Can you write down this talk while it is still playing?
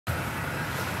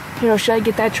Hero, should I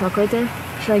get that truck right there?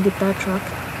 Should I get that truck?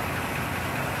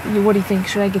 What do you think?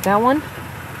 Should I get that one?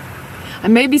 I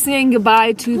may be saying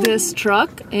goodbye to this truck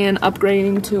and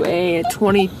upgrading to a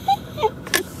 20...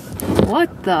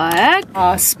 What the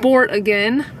heck? Sport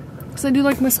again. Because I do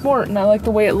like my sport and I like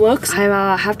the way it looks.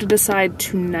 I have to decide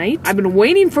tonight. I've been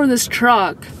waiting for this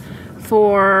truck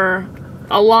for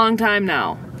a long time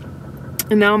now.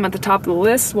 And now I'm at the top of the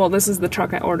list. Well, this is the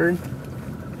truck I ordered.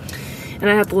 And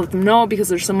I have to let them know because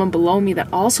there's someone below me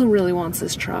that also really wants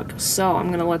this truck. So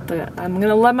I'm gonna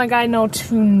let my guy know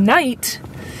tonight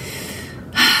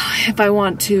if I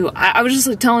want to. I was just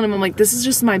like telling him, I'm like, this is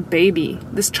just my baby.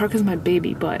 This truck is my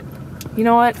baby, but you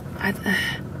know what?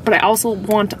 But I also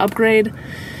want to upgrade.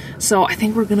 So I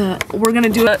think we're gonna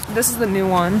do it. This is the new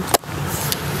one.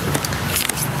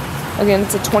 Again,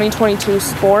 it's a 2022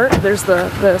 Sport. There's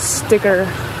the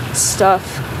sticker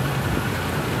stuff.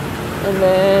 And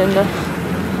then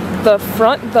the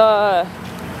front,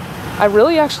 I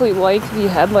really actually like the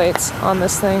headlights on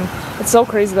this thing. It's so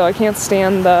crazy though, I can't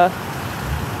stand the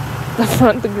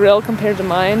front, the grill compared to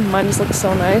mine. Mine just looks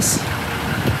so nice.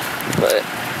 But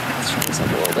let's try this up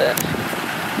a little bit.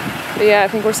 But yeah, I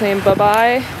think we're saying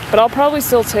bye-bye. But I'll probably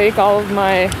still take all of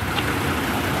my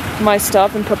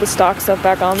stuff and put the stock stuff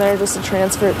back on there just to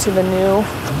transfer it to the new.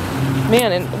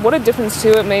 Man, and what a difference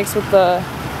too it makes with the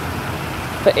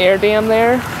air dam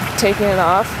there, taking it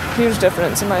off. Huge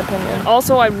difference in my opinion.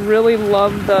 Also, I really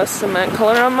love the cement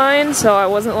color on mine, so I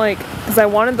wasn't like, because I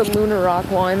wanted the Lunar Rock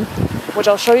one, which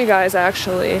I'll show you guys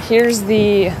actually. Here's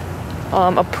the,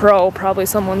 a Pro, probably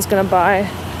someone's gonna buy,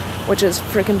 which is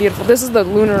freaking beautiful. This is the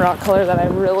Lunar Rock color that I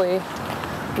really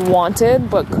wanted,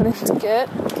 but couldn't get.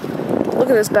 Look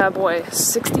at this bad boy,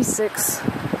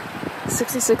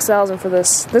 66,000 for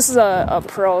this. This is a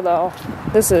Pro though.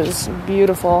 This is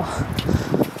beautiful.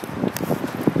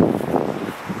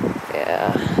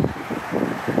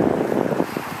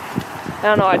 I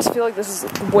don't know, I just feel like this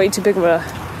is way too big of a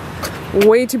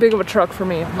truck for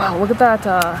me. Wow, look at that,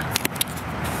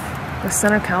 the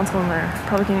center console in there.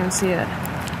 Probably can't even see it.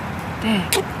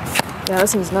 Dang. Yeah,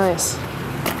 this thing's nice.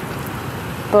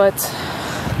 But,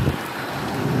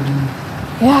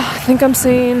 yeah, I think I'm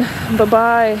saying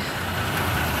bye-bye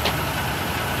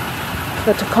to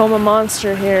the Tacoma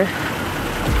monster here.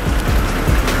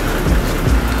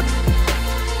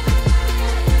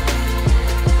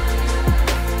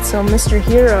 So Mr.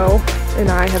 Hero and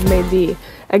I have made the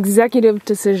executive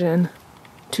decision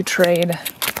to trade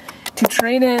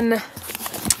in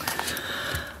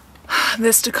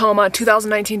this Tacoma,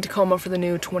 2019 Tacoma for the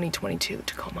new 2022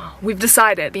 Tacoma. We've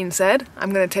decided, being said,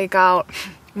 I'm gonna take off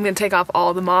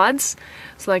all the mods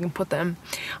so I can put them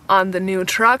on the new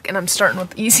truck, and I'm starting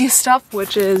with the easiest stuff,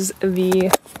 which is the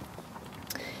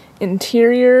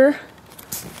interior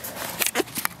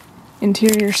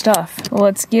stuff.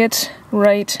 Let's get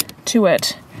right to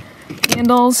it.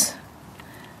 Handles,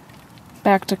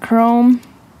 back to chrome.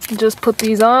 Just put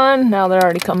these on. Now they're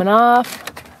already coming off.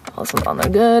 Also on there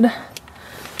good.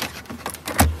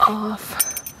 Off.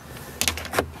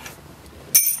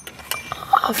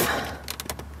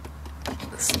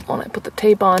 This is the one I put the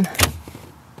tape on.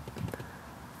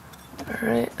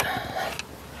 Alright.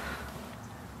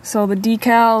 So the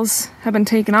decals have been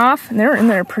taken off, and they're in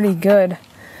there pretty good.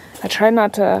 I tried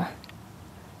not to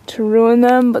ruin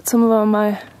them, but some of them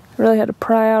I really had to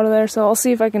pry out of there, so I'll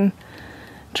see if I can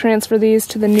transfer these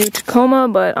to the new Tacoma,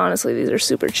 but honestly these are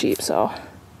super cheap, so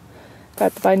if I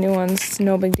have to buy new ones, it's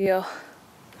no big deal.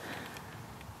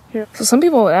 Here. So some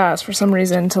people asked for some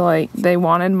reason to they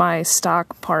wanted my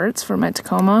stock parts for my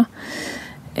Tacoma,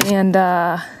 and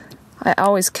I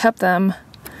always kept them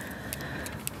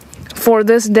for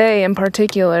this day in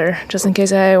particular, just in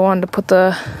case I wanted to put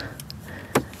the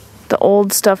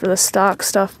old stuff or the stock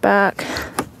stuff back.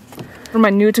 For my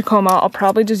new Tacoma, I'll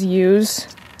probably just use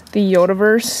the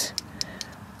Yodaverse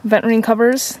vent ring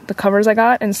covers, the covers I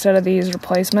got, instead of these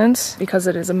replacements, because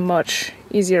it is a much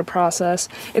easier process.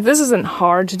 This isn't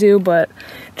hard to do, but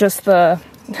just the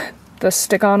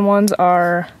stick-on ones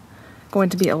are going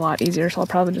to be a lot easier, so I'll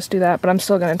probably just do that, but I'm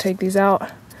still going to take these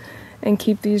out and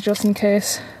keep these just in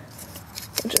case.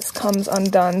 It just comes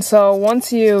undone. So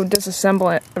once you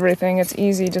disassemble everything, it's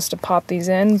easy just to pop these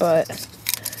in, but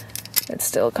it's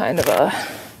still kind of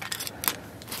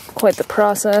quite the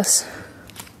process.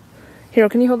 Hero,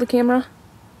 can you hold the camera?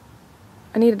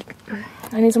 I need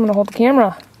someone to hold the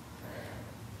camera.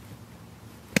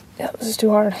 Yeah, this is too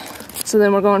hard. So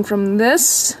then we're going from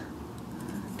this,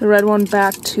 the red one,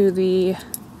 back to the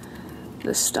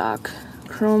stock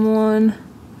chrome one.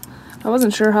 I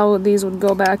wasn't sure how these would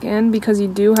go back in because you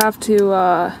do have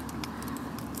to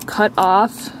cut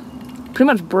off pretty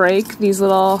much break these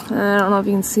little, I don't know if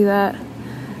you can see that,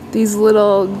 these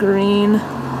little green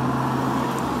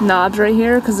knobs right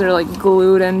here, because they're like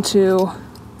glued into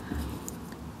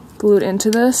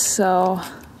this, so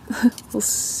we'll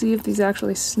see if these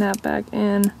actually snap back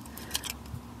in.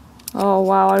 Oh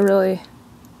wow, I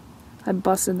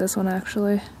busted this one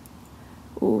actually.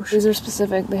 Ooh, these are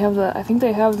specific. They have the, I think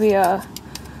they have the,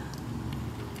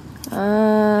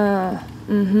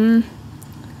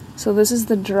 so this is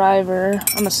the driver,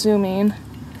 I'm assuming.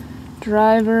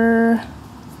 Driver,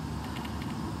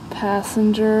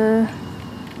 passenger,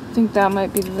 I think that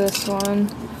might be this one.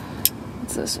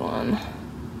 What's this one?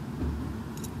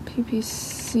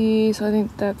 PPC, so I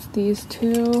think that's these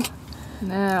two.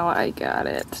 Now I got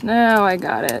it. Now I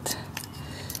got it.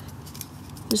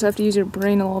 You just have to use your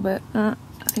brain a little bit. I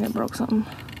think I broke something.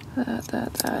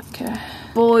 That, okay.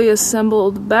 Fully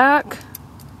assembled back.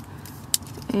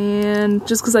 And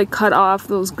just because I cut off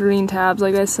those green tabs,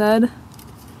 like I said,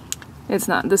 it's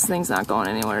not, this thing's not going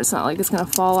anywhere. It's not like it's gonna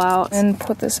fall out. And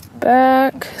put this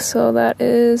back. So that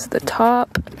is the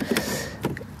top.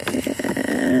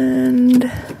 And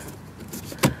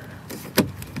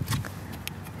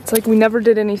it's like we never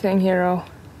did anything, Hero.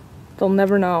 They'll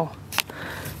never know.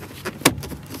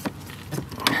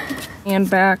 And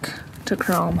back to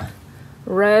chrome.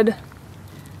 Red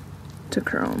to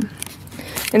chrome.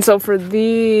 And so for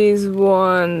these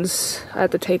ones, I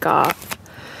have to take off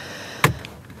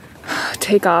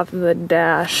the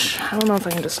dash. I don't know if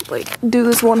I can just like do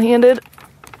this one-handed.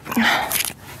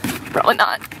 Probably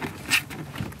not.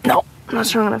 No, I'm not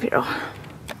strong enough, Hero.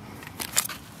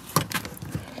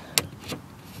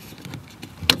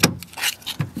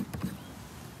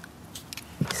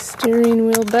 Steering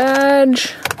wheel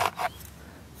badge.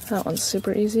 That one's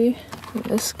super easy. And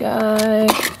this guy.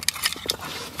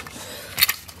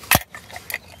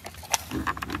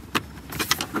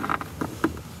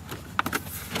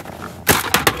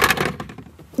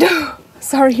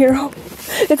 Sorry, Hero.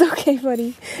 It's okay,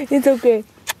 buddy. It's okay.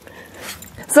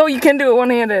 So you can do it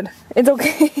one-handed. It's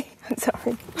okay. I'm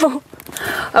sorry. Oh,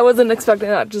 I wasn't expecting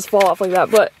that to just fall off like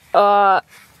that, but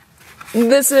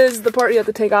this is the part you have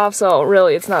to take off, so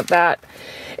really it's not that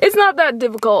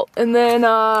difficult. And then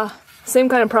same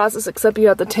kind of process, except you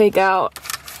have to take out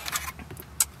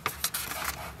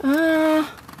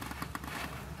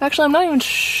actually I'm not even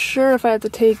sure if I have to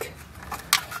take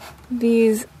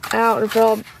these out, if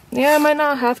I'll, yeah, I might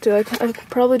not have to. I could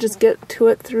probably just get to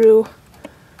it through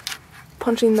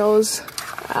punching those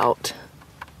out.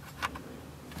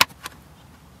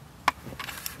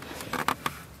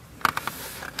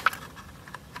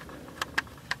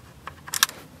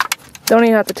 Don't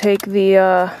even have to take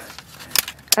the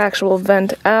actual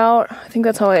vent out. I think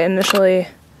that's how I initially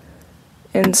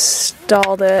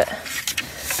installed it.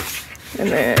 And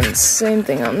then same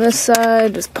thing on this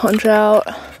side, just punch out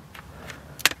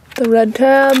the red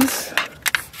tabs.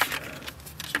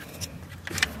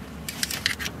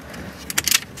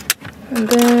 And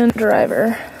then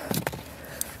driver.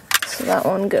 So that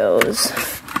one goes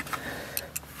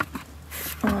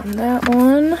on that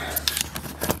one.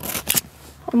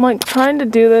 I'm like trying to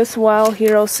do this while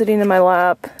Hero's sitting in my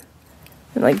lap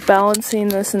and like balancing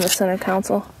this in the center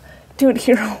console. Dude,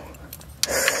 Hero.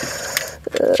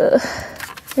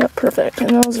 Yep, perfect.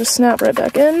 And those just snap right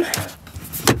back in.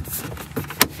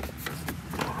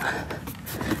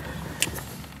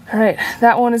 Alright,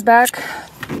 that one is back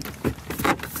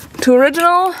to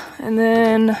original, and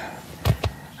then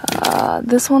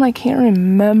this one I can't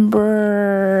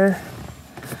remember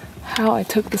how I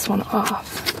took this one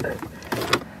off.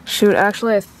 Shoot,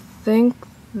 actually I think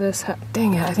this,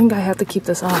 dang it, I think I have to keep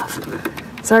this off.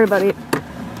 Sorry buddy,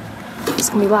 it's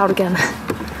gonna be loud again.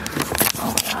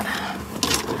 Oh my god.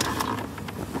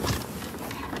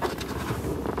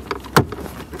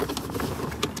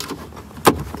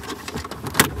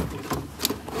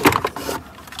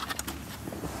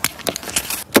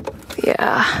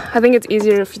 Yeah, I think it's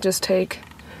easier if you just take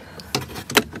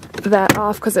that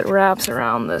off because it wraps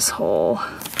around this whole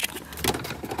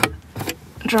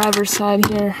driver's side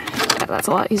here. Yeah, that's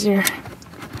a lot easier.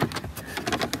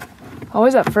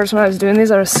 Always at first when I was doing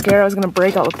these, I was scared I was gonna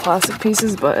break all the plastic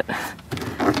pieces, but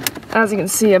as you can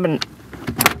see, I've been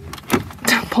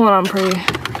pulling on pretty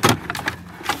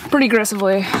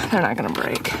aggressively. They're not gonna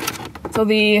break. So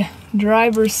the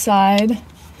driver's side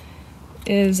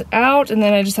is out, and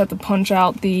then I just have to punch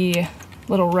out the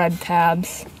little red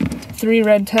tabs. 3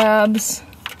 red tabs.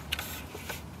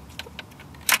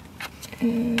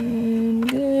 And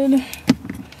good.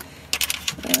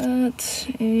 That,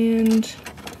 and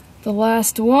the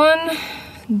last one,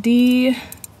 D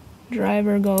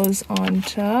driver goes on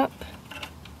top.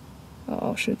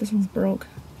 Oh shoot, this one's broke.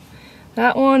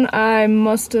 That one I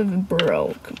must have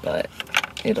broke, but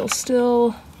it'll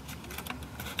still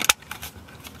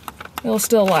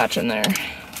latch in there.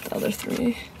 The other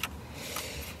three.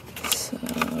 So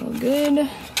good.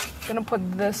 Gonna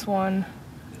put this one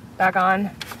back on.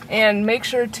 And make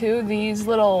sure too, these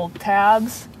little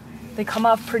tabs, they come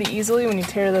off pretty easily when you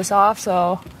tear this off,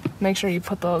 so make sure you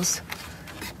put those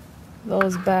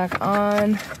back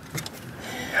on.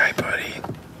 Hi, buddy.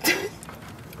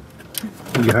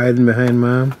 You hiding behind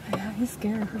Mom? Yeah, he's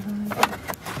scared for some reason.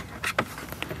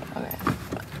 Okay.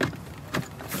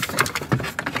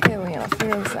 Okay, Leanna,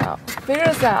 figure this out. Figure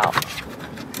this out.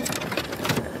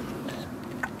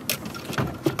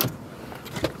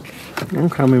 I'm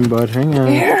coming, bud. Hang on.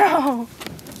 Hero!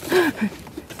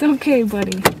 It's okay,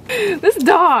 buddy. This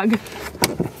dog!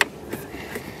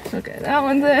 Okay, that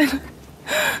one's in.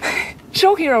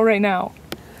 Show Hero right now.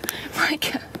 My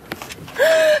God.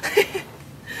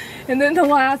 And then the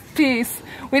last piece.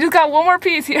 We just got one more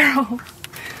piece, Hero.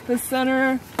 The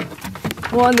center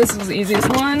one, this was the easiest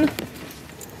one.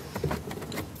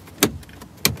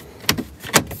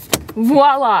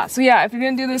 Voila! So yeah, if you're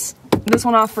gonna do this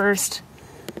one off first,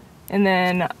 and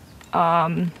then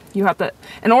you have to,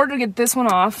 in order to get this one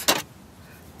off,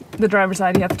 the driver's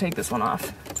side, you have to take this one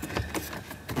off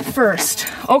first.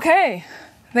 Okay,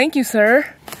 thank you,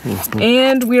 sir.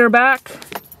 And we are back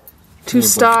to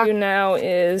stock. Now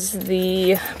is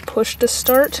the push to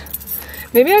start.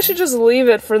 Maybe I should just leave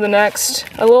it for the next,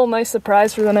 a little nice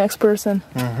surprise for the next person.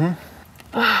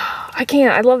 I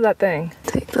can't, I love that thing.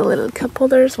 Take the little cup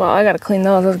holders. Wow, I gotta clean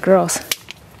those, that's gross.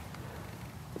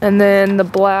 And then the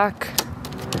black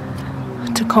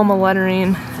Tacoma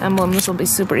lettering emblem. This will be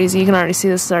super easy. You can already see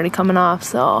this is already coming off,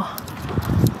 so.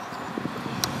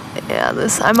 Yeah,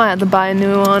 this, I might have to buy a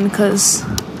new one because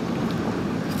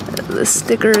the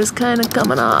sticker is kind of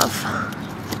coming off.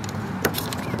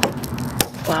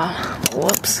 Wow,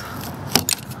 whoops.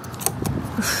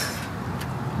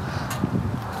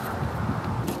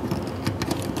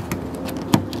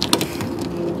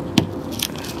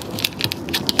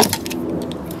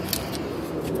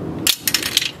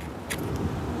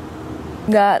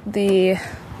 Got the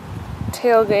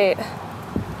tailgate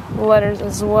letters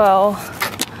as well.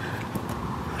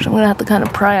 Which I'm gonna have to kind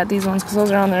of pry at these ones because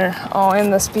those are on there. Oh,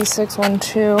 and this B6 one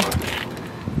too.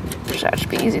 Which that should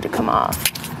be easy to come off.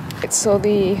 So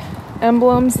the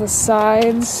emblems, the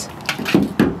sides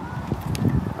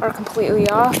are completely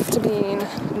off to being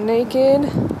naked.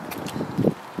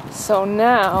 So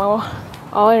now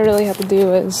all I really have to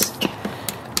do is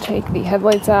take the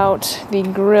headlights out, the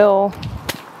grille,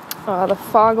 the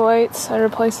fog lights, I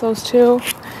replaced those too,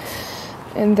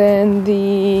 and then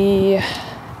the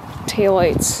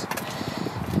taillights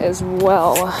as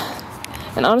well.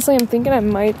 And honestly, I'm thinking I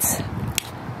might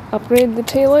upgrade the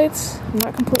taillights. I'm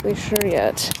not completely sure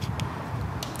yet.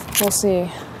 We'll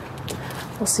see.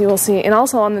 We'll see. And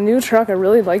also on the new truck, I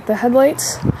really like the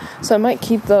headlights, so I might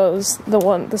keep those,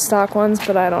 the stock ones,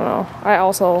 but I don't know. I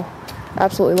also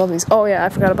absolutely love these. Oh yeah, I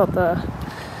forgot about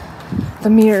the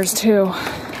mirrors too.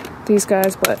 These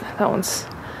guys, but that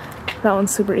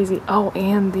one's super easy. Oh,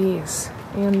 and these,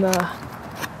 and the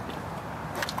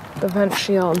vent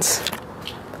shields.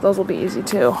 But those will be easy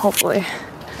too, hopefully.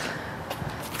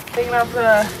 Taking out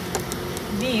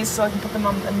these so I can put them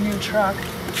on the new truck.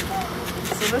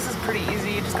 So this is pretty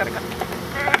easy. You just gotta cut.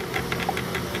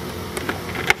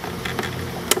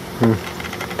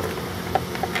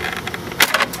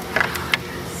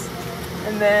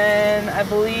 And then I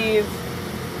believe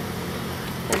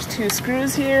there's 2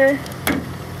 screws here,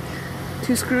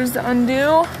 2 screws to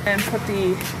undo, and put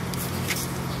the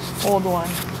old one.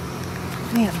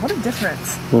 Man, what a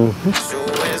difference. So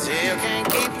as hell can't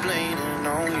keep leaning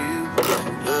on you.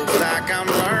 Looks like I'm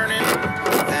learning,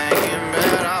 thinking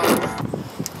about all.